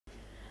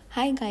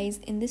Hi guys,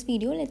 in this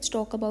video let's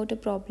talk about a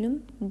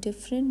problem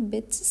different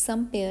bits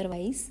sum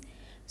pairwise.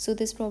 So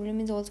this problem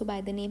is also by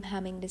the name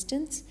Hamming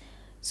distance.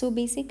 So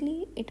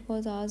basically it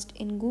was asked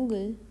in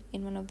Google,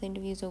 in one of the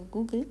interviews of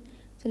Google.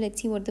 So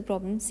let's see what the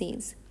problem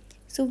says.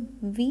 So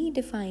we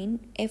define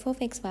f of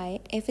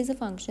xy. F is a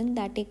function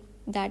that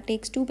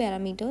takes two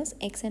parameters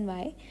x and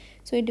y.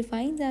 So it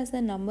defines as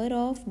the number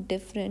of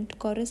different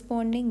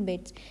corresponding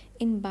bits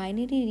in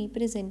binary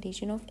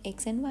representation of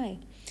x and y.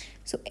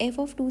 So f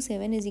of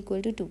 27 is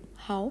equal to 2.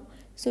 How?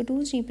 So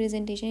 2's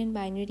representation in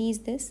binary is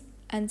this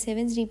and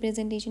 7's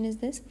representation is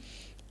this,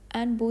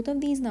 and both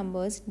of these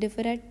numbers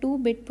differ at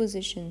 2-bit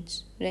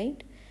positions,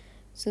 right?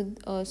 So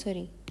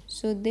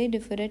they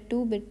differ at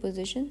 2-bit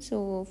positions.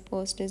 So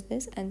first is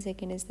this and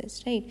second is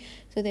this, right?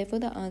 So therefore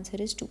the answer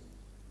is 2.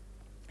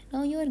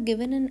 Now you are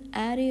given an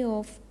array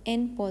of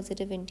n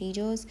positive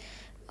integers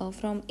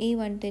from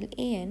a1 till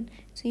an.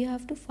 So you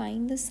have to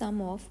find the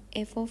sum of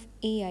f of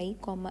ai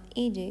comma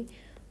aj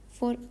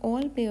for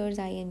all pairs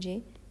I and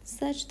j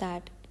such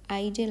that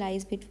ij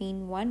lies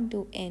between 1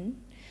 to n,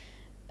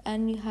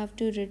 and you have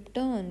to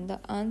return the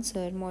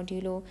answer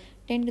modulo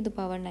 10 to the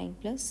power 9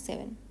 plus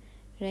 7,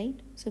 right?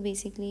 So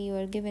basically you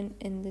are given,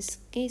 in this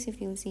case if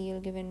you'll see, you're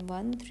given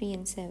 1, 3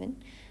 and 7.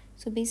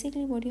 So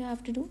basically what you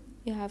have to do,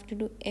 you have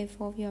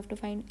to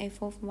find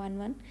f of 1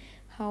 1.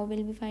 How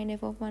will we find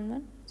f of 1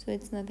 1? So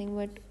it's nothing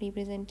but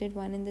represented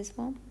 1 in this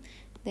form.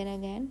 Then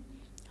again,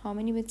 how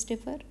many bits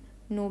differ?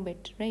 No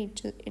bit, right?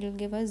 So it will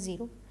give us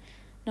 0.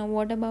 Now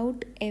what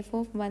about f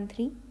of 1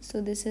 3? So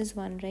this is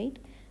 1, right?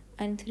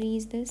 And 3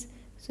 is this.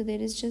 So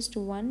there is just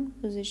one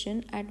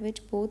position at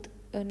which both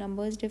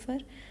numbers differ.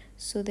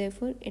 So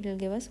therefore it will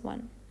give us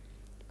 1.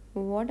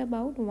 What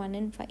about 1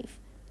 and 5?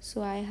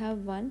 So I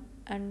have 1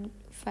 and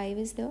 5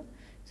 is there.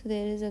 So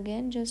there is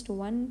again just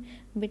one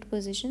bit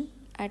position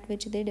at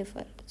which they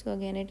differ. So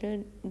again it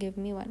will give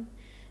me 1.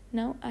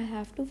 Now I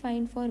have to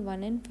find for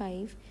 1 and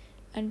 5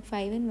 and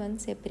 5 and 1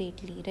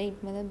 separately, right?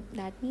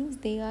 That means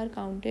they are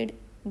counted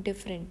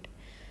different,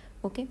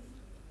 okay?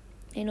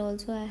 And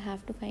also I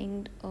have to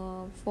find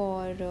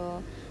for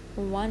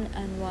 1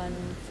 and 1,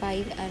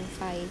 5 and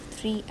 5,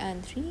 3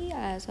 and 3.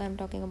 So I'm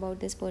talking about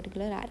this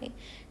particular array.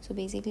 So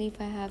basically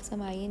if I have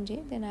some I and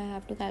j, then I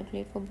have to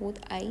calculate for both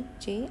I,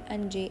 j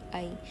and ji.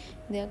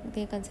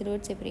 They're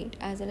considered separate,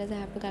 as well as I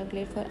have to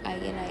calculate for I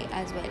and I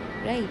as well,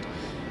 right?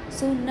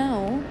 So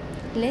now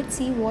let's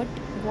see what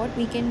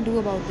we can do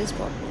about this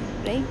problem,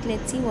 right?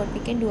 Let's see what we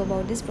can do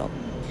about this problem.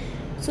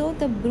 So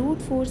the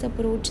brute force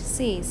approach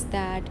says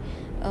that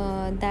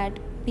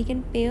we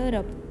can pair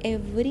up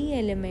every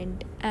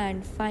element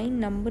and find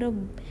number of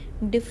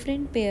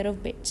different pair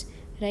of bits,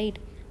 right?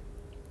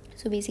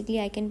 So basically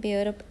I can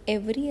pair up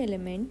every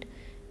element,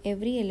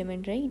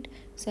 right?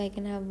 So I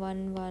can have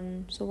 1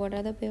 1. So what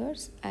are the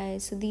pairs?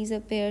 So these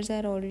pairs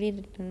are already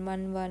written: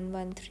 1 1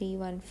 1 3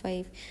 1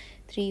 5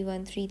 3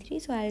 1 3 3.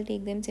 So I'll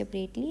take them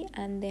separately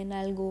and then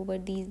I'll go over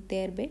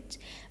their bits,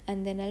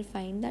 and then I'll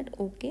find that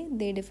okay,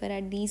 they differ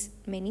at these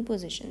many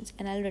positions,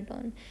 and I'll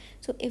return.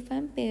 So if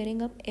I'm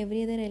pairing up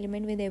every other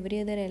element with every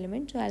other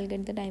element, so I'll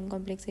get the time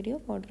complexity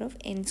of order of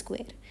n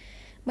square.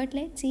 But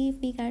let's see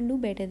if we can do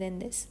better than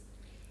this.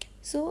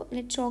 So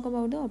let's talk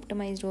about the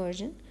optimized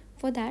version.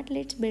 For that,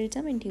 let's build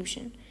some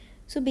intuition.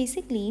 So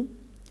basically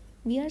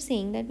we are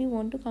saying that we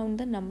want to count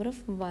the number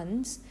of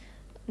ones,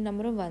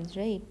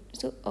 right?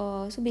 So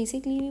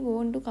basically we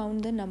want to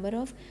count the number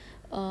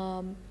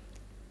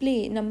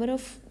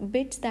of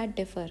bits that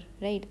differ,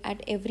 right,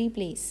 at every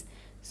place.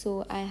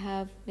 So I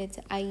have, let's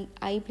say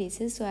I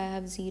places. So I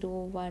have 0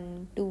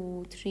 1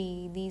 2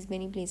 3, these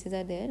many places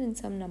are there in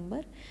some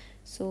number.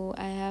 So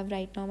I have,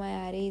 right now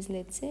my array is,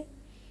 let's say,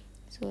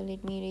 so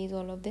let me erase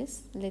all of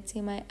this. Let's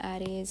say my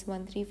array is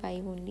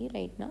 135 only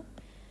right now,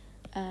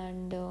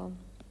 and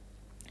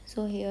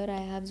so here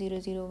I have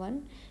 0 0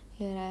 1,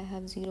 here I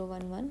have 0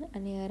 1 1,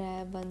 and here I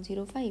have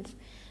 105.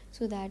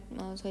 So that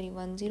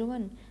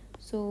 101.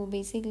 So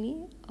basically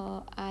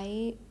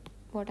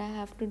what I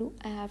have to do,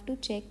 I have to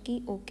check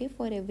ki okay,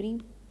 for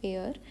every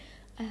pair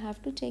I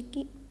have to check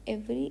ki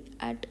every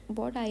at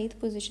what ith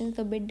positions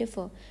the bit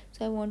differ.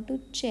 So I want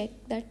to check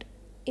that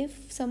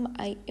if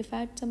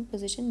at some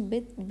position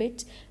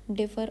bits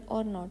differ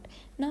or not.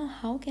 Now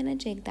how can I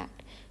check that?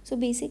 So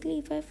basically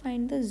if I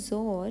find the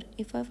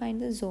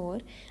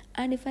XOR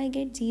and if I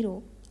get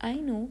 0, I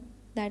know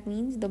that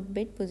means the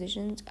bit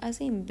positions are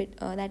same.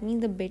 That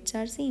means the bits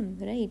are same,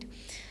 right?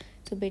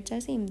 So bits are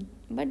same,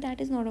 but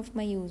that is not of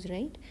my use,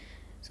 right?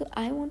 So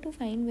I want to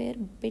find where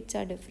bits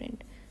are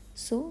different.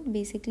 So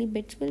basically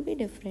bits will be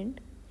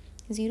different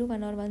 0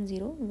 1 or 1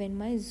 0 when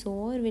my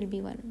XOR will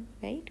be 1,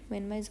 right?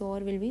 When my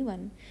XOR will be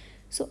 1.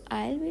 So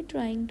I'll be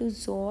trying to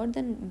XOR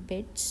the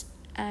bits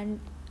and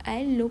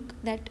I'll look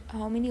that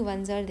how many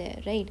ones are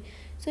there, right?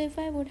 So if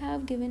I would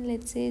have given,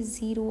 let's say,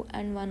 0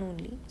 and 1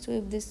 only, so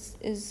if this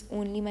is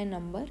only my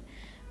number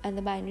and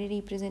the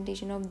binary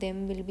representation of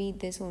them will be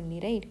this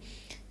only, right?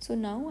 So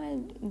now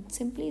I'll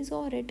simply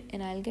XOR it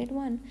and I'll get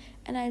 1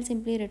 and I'll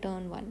simply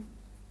return 1.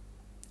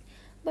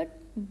 But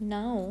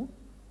now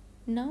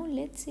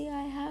let's say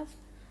I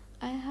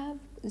have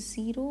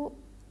 0,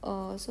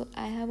 so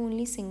I have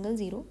only single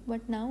 0,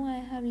 but now I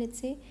have, let's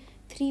say,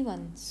 3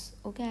 ones.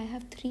 Okay, I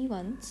have 3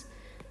 ones,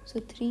 so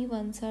 3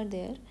 ones are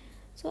there.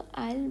 So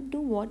I'll do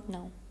what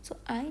now? So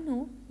I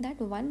know that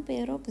one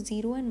pair of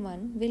 0 and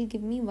 1 will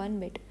give me 1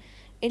 bit.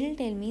 It'll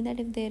tell me that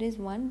if there is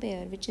one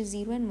pair which is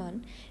 0 and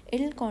 1,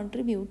 it'll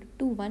contribute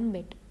to 1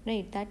 bit,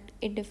 right? That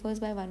it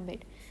differs by 1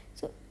 bit.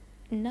 So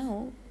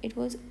now it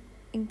was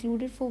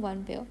included for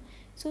one pair.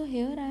 So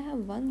here I have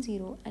 1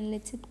 0 and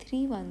let's say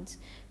 3 ones.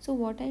 So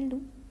what I'll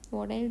do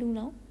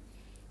now,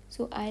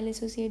 so I'll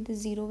associate the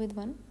 0 with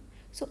 1.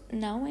 So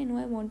now I know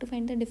I want to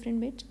find the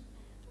different bits.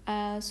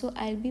 So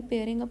I'll be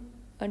pairing up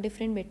a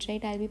different bits,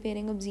 right? I'll be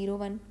pairing up 0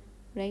 1,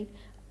 right?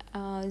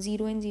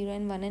 0 and 0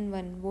 and 1 and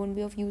 1 won't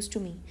be of use to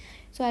me.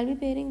 So I'll be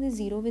pairing the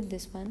 0 with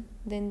this one,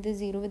 then the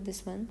 0 with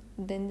this one,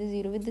 then the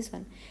 0 with this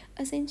one.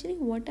 Essentially,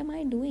 what am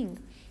I doing?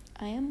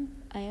 I am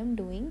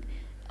doing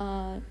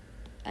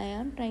I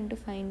am trying to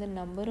find the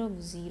number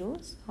of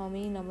zeros, how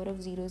many number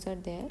of zeros are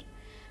there,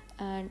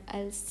 and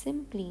I'll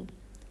simply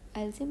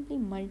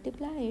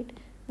multiply it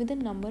with the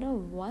number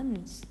of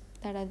ones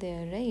that are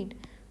there, right?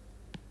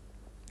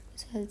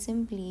 So I'll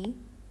simply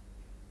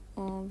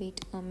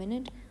wait a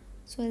minute.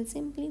 So I'll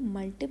simply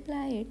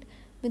multiply it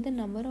with the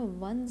number of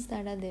ones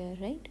that are there,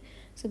 right?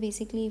 So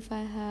basically, if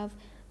I have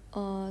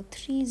 3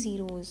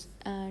 zeros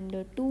and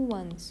 2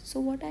 ones, so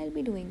what I'll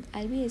be doing,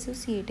 I'll be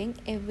associating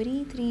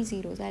every 3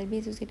 zeros, I'll be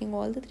associating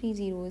all the 3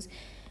 zeros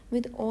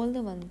with all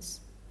the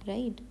ones,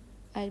 right?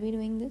 I'll be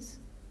doing this,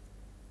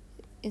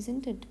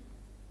 isn't it?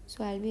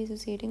 So I'll be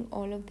associating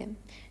all of them.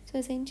 So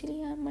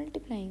essentially I'm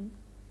multiplying.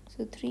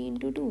 So 3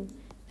 into 2,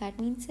 that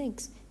means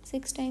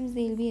 6 times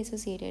they'll be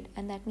associated,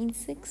 and that means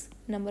 6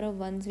 number of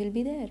ones will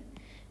be there,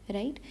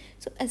 right?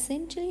 So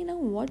essentially, now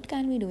what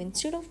can we do?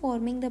 Instead of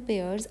forming the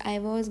pairs, I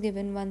was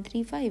given 1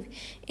 3 5.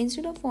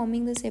 Instead of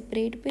forming the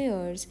separate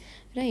pairs,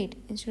 right,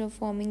 instead of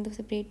forming the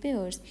separate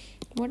pairs,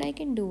 what I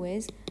can do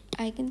is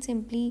I can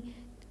simply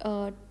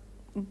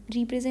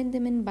represent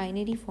them in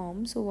binary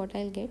form. So what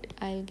I'll get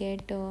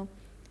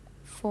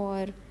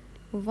for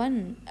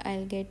 1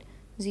 I'll get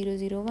 0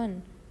 0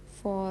 1,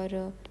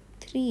 for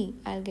 3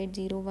 I'll get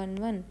 0 1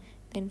 1,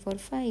 then for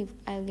 5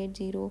 I'll get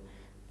 1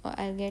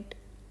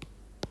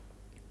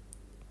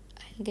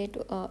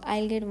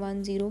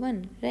 0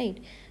 1, right?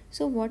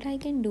 So what I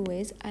can do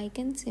is I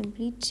can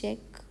simply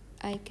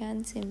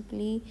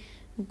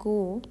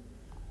go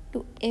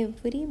to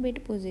every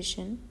bit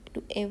position,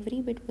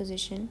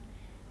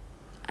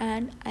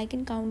 and I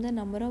can count the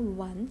number of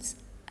ones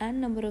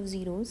and number of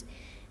zeros.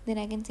 Then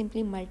I can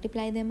simply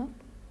multiply them up,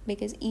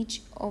 because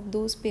each of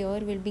those pair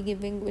will be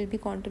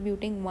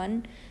contributing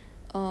one,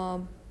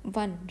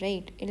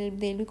 right?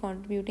 They'll be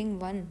contributing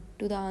 1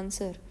 to the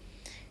answer.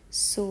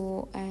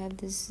 So I have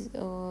this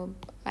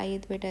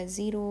ith bit as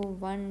 0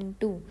 1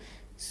 2.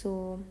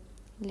 So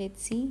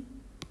let's see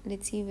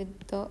with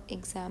the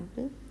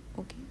example.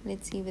 Okay,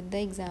 let's see with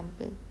the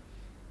example.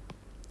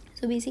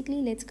 So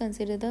basically, let's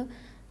consider the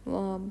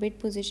bit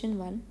position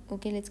 1.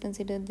 Okay, let's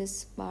consider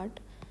this part.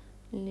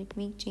 Let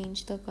me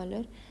change the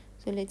color.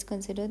 So let's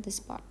consider this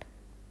part,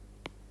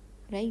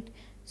 right?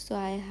 So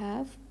I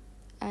have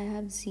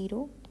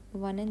 0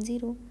 1 and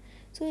 0.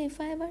 So if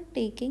I were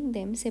taking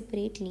them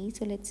separately,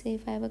 so let's say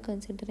if I were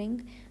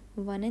considering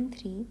 1 and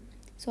 3,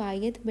 so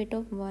ith bit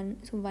of 1,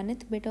 so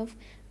 1th bit of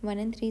 1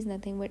 and 3 is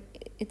nothing but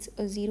it's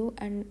a 0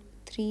 and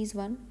 3 is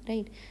 1,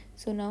 right?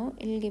 So now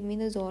it will give me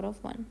the XOR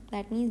of 1.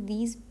 That means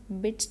these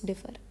bits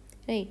differ,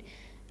 right?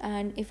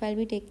 And if I'll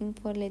be taking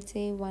for, let's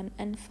say, 1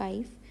 and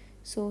 5,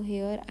 so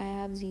here I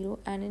have 0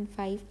 and in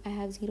 5 I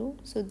have 0,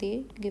 so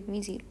they give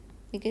me 0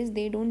 because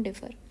they don't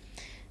differ.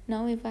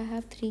 Now if I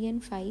have 3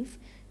 and 5,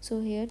 so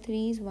here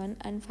 3 is 1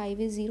 and 5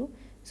 is 0,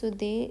 so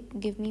they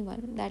give me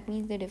 1. That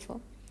means they differ.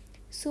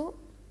 So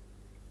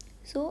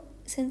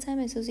since I'm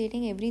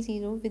associating every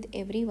 0 with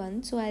every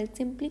 1, so I'll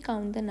simply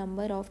count the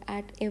number of,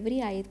 at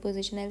every ith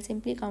position, I'll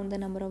simply count the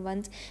number of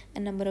ones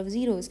and number of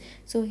zeros.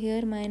 So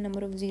here my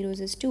number of zeros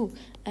is 2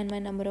 and my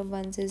number of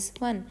ones is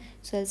 1.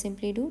 So I'll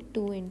simply do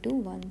 2 into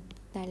 1.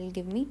 That will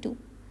give me 2.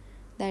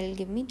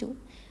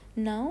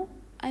 Now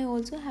I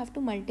also have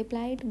to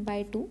multiply it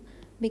by 2,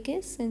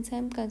 because since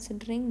I'm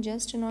considering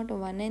just not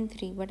 1 and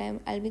 3, but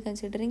I'll be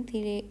considering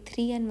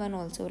 3 and 1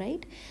 also,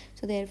 right?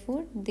 So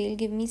therefore they'll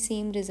give me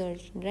same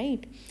result,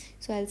 right?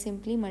 So I'll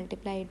simply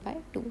multiply it by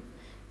 2.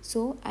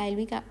 So I'll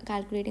be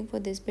calculating for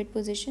this bit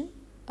position,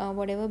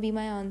 whatever be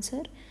my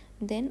answer,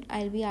 then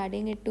I'll be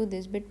adding it to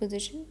this bit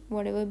position,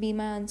 whatever be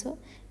my answer,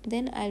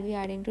 then I'll be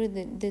adding to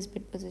this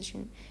bit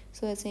position.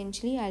 So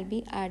essentially I'll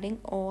be adding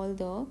all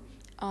the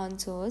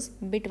answers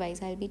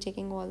bitwise. I'll be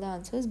checking all the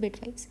answers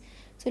bitwise.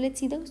 So let's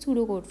see the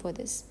pseudocode for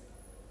this.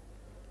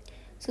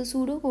 So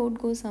pseudocode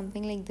goes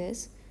something like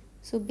this.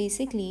 So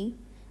basically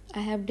I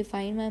have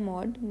defined my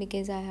mod,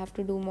 because I have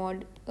to do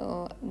mod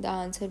the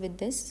answer with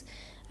this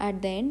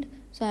at the end.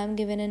 So I'm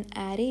given an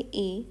array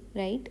A,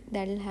 right?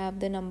 That will have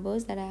the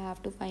numbers that I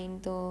have to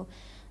find the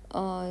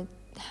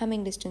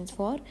hamming distance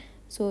for.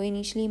 So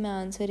initially my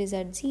answer is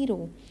at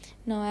 0.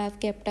 Now I have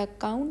kept a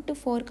count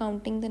for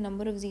counting the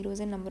number of zeros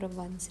and number of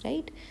ones,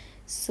 right?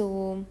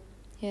 So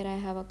here I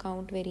have a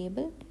count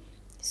variable.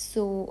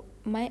 So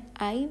my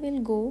I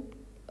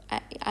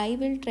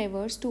will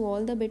traverse to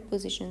all the bit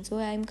positions. So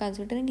I am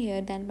considering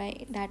here that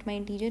my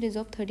integer is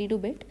of 32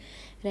 bit,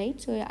 right?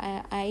 So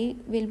I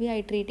will be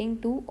iterating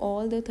to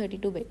all the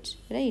 32 bits,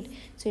 right?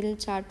 So it will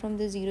start from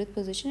the 0th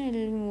position and it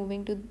will be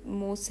moving to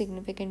most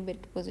significant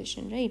bit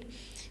position, right?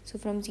 So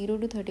from 0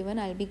 to 31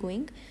 I'll be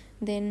going.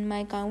 Then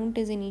my count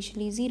is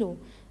initially 0,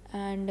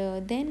 and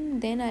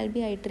then I'll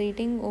be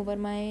iterating over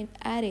my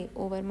array,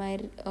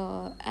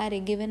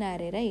 given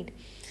array, right?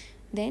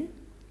 Then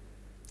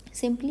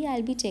simply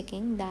I'll be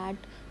checking that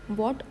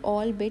what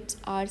all bits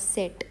are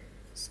set.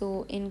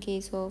 So in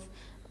case of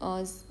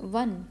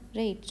 1,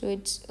 right, so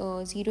its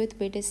 0th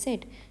bit is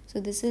set. So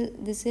this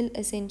will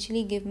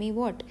essentially give me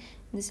what?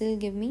 This will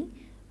give me,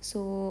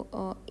 so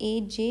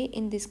aj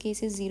in this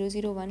case is 0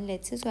 0 1,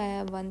 let's say. So I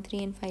have 1 3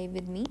 and 5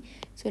 with me.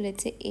 So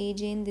let's say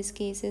aj in this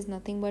case is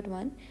nothing but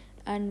 1,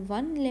 and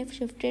 1 left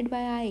shifted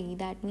by I,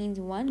 that means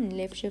 1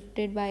 left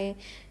shifted by,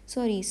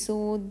 sorry,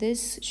 so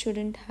this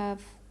shouldn't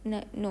have,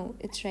 no,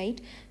 it's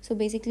right. So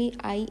basically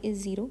I is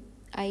 0,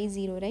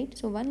 right?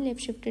 So 1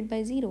 left shifted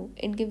by 0,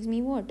 it gives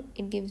me what?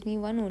 It gives me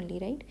 1 only,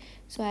 right?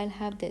 So I'll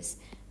have this.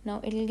 Now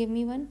it will give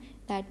me 1,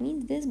 that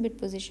means this bit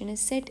position is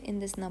set in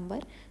this number,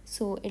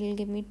 so it will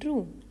give me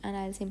true, and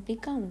I'll simply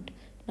count.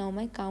 Now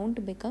my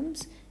count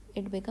becomes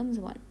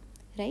 1,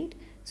 right?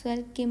 So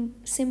I'll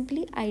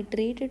simply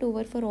iterate it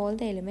over for all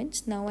the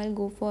elements. Now I'll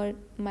go for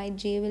my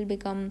j will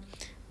become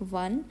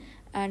 1,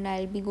 and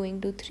I'll be going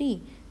to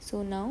 3.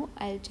 So now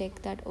I'll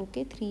check that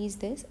okay, 3 is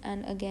this,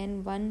 and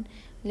again 1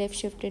 left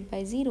shifted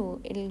by 0,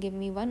 it will give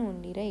me 1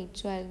 only, right?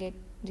 So I'll get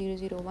 0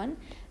 0 1,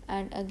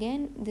 and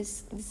again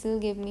this will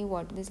give me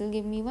what? This will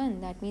give me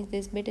 1, that means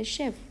this bit is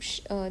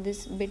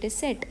this bit is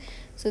set,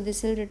 so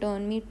this will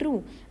return me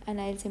true, and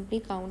I'll simply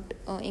count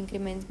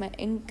increment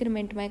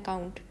my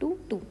count to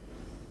 2,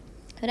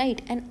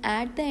 right? And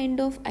at the end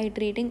of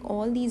iterating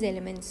all these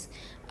elements,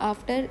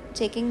 after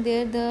checking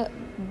the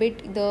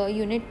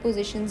unit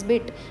positions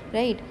bit,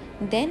 right,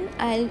 then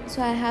I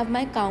have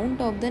my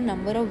count of the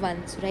number of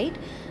ones, right?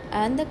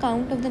 And the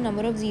count of the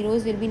number of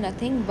zeros will be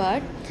nothing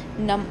but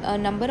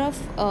number of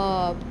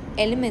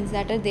elements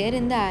that are there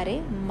in the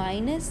array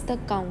minus the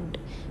count.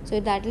 So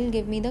that will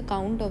give me the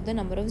count of the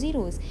number of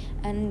zeros.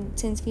 And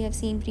since we have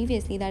seen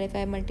previously that if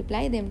I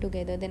multiply them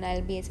together, then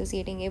I'll be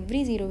associating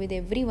every 0 with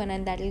every 1,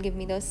 and that will give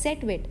me the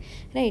set bit,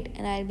 right?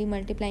 And I'll be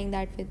multiplying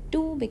that with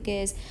 2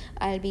 because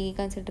I'll be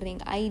considering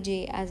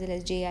ij as well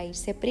as ji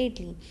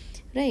separately,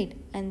 right?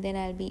 And then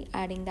I'll be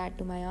adding that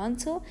to my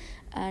answer,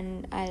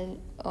 and I'll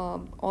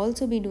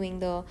also be doing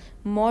the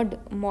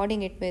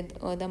modding it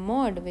with the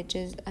mod, which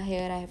is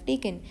here I have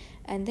taken,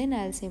 and then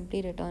I'll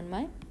simply return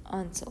my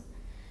answer.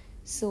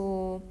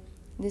 So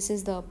this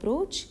is the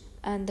approach,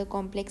 and the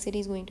complexity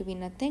is going to be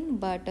nothing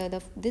but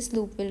this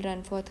loop will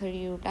run for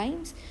 32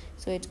 times,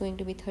 so it's going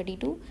to be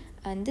 32,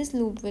 and this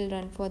loop will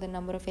run for the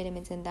number of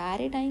elements in the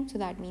array times, so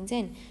that means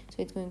n, so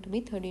it's going to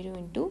be 32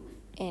 into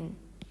n.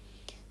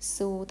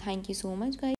 So thank you so much, guys.